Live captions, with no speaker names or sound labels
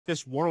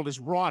This world is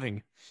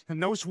rotting,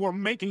 and those who are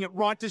making it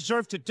rot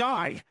deserve to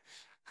die.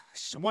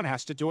 Someone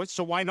has to do it,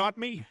 so why not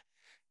me?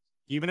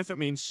 Even if it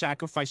means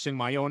sacrificing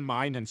my own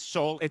mind and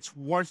soul, it's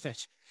worth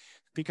it.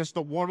 Because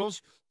the world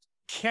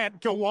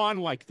can't go on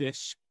like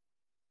this.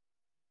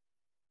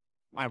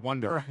 I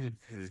wonder,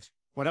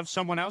 what if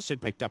someone else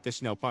had picked up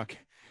this notebook?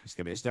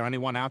 Is there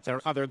anyone out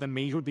there other than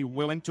me who'd be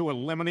willing to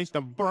eliminate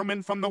the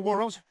vermin from the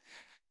world?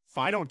 If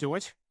I don't do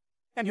it,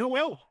 then who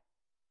will?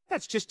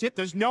 That's just it,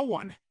 there's no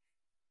one.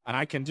 And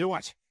I can do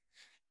it.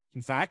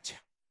 In fact,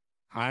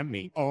 I'm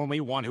the only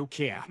one who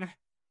can.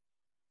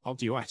 I'll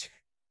do it.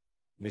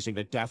 Using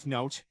the death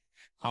note,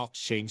 I'll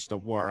change the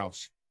world.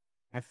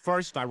 At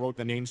first, I wrote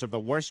the names of the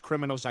worst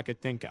criminals I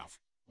could think of,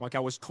 like I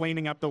was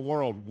cleaning up the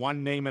world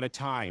one name at a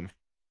time,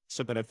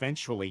 so that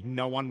eventually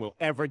no one will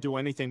ever do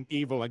anything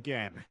evil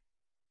again.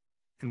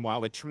 And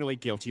while the truly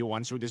guilty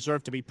ones who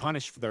deserve to be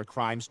punished for their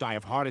crimes die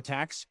of heart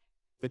attacks,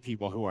 the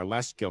people who are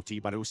less guilty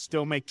but who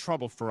still make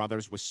trouble for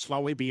others will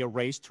slowly be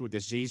erased through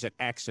disease and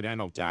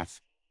accidental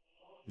death.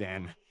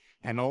 Then,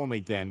 and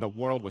only then, the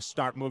world will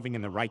start moving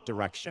in the right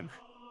direction.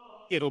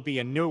 It'll be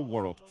a new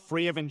world,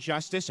 free of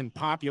injustice and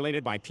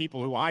populated by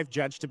people who I've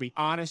judged to be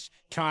honest,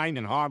 kind,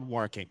 and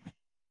hardworking.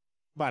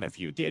 But if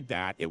you did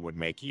that, it would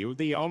make you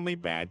the only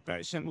bad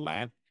person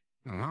left.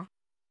 Huh?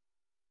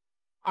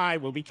 I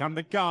will become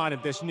the god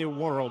of this new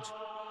world.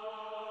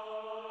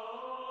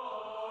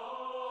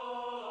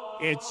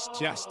 It's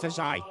just as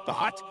I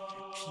thought.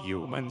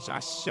 Humans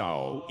are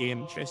so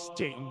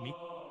interesting.